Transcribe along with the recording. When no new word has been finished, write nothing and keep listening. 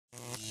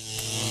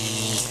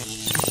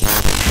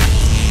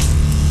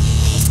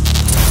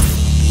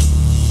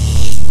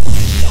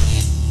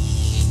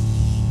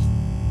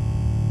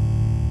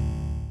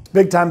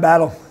Big time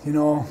battle,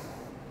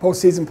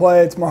 postseason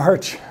play, it's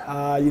March.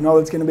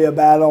 It's going to be a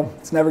battle.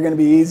 It's never going to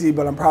be easy,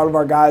 but I'm proud of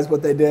our guys,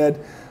 what they did.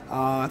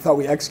 I thought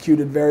we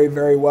executed very,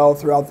 very well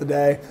throughout the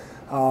day.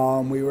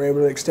 We were able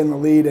to extend the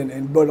lead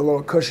and put a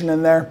little cushion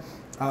in there.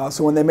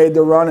 So when they made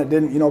their run, it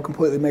didn't,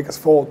 completely make us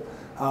fold.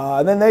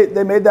 And then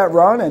they made that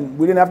run, and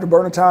we didn't have to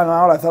burn a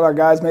timeout. I thought our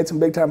guys made some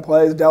big-time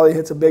plays. Deli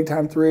hits a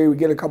big-time three. We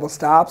get a couple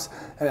stops,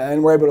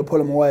 and we're able to put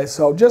them away.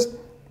 So just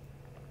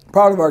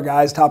proud of our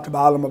guys, top to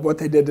bottom, of what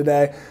they did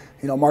today.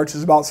 March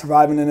is about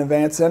surviving and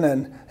advancing,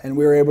 and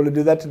we were able to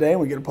do that today,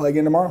 and we get to play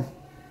again tomorrow.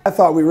 I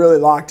thought we really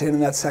locked in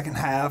that second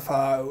half.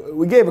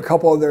 We gave a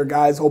couple of their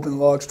guys open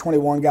looks.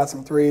 21 got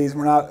some threes.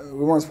 We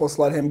weren't supposed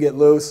to let him get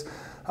loose.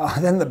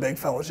 Then the big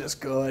fella's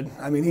just good.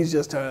 I mean, he's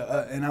just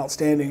an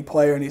outstanding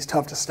player, and he's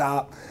tough to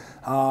stop.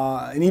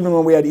 And even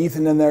when we had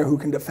Ethan in there who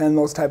can defend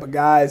those type of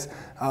guys,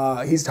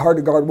 he's hard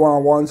to guard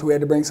one-on-one, so we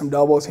had to bring some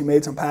doubles. He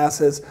made some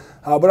passes.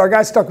 But our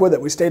guys stuck with it.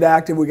 We stayed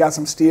active. We got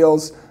some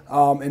steals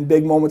in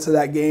big moments of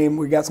that game.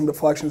 We got some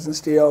deflections and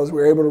steals.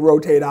 We were able to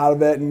rotate out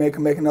of it and make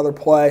another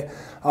play.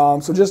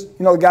 So just,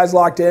 the guys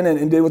locked in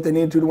and did what they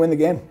needed to win the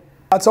game.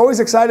 It's always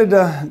excited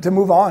to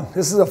move on.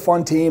 This is a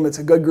fun team. It's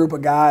a good group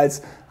of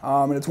guys.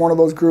 And it's one of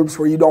those groups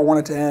where you don't want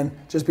it to end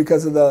just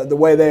because of the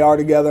way they are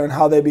together and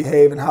how they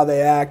behave and how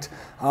they act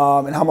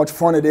and how much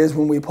fun it is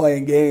when we play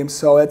in games.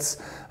 So it's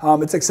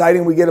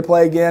exciting we get to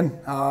play again.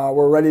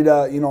 We're ready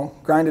to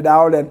grind it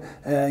out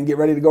and get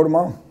ready to go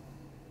tomorrow.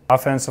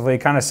 Offensively,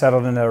 kind of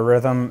settled into a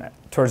rhythm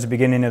towards the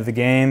beginning of the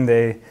game.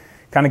 They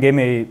kind of gave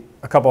me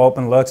a couple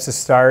open looks to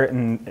start,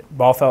 and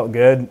ball felt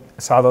good. I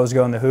saw those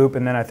go in the hoop,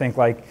 and then I think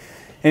like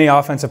any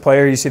offensive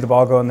player, you see the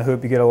ball go in the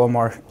hoop, you get a little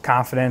more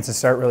confidence and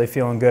start really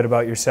feeling good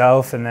about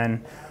yourself. And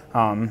then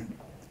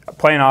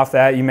playing off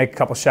that, you make a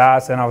couple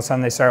shots, and all of a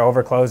sudden they start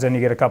overclosing. You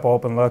get a couple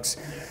open looks,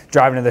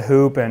 driving to the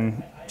hoop,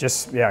 and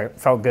just, it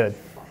felt good.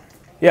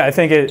 Yeah, I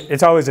think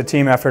it's always a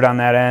team effort on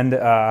that end.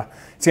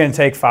 It's going to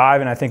take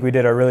 5, and I think we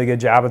did a really good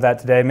job of that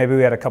today. Maybe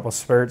we had a couple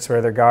spurts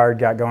where their guard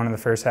got going in the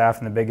first half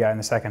and the big guy in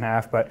the second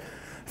half, but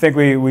I think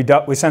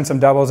we sent some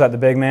doubles at the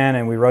big man,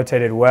 and we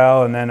rotated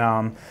well. And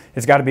then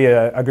it's got to be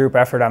a group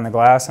effort on the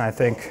glass. And I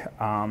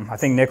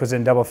think Nick was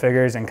in double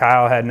figures, and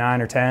Kyle had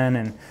 9 or 10.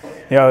 And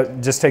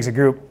it just takes a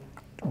group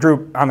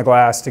on the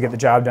glass to get the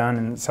job done.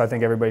 And so I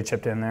think everybody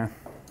chipped in there.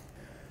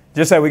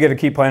 Just that we get to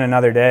keep playing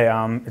another day.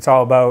 It's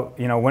all about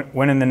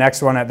winning the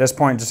next one at this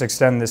point, just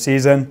extend the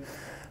season.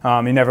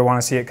 You never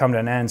want to see it come to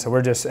an end. So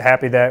we're just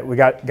happy that we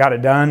got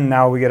it done.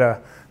 Now we get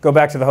to go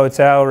back to the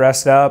hotel,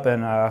 rest up,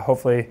 and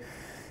hopefully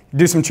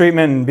do some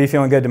treatment and be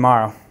feeling good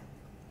tomorrow.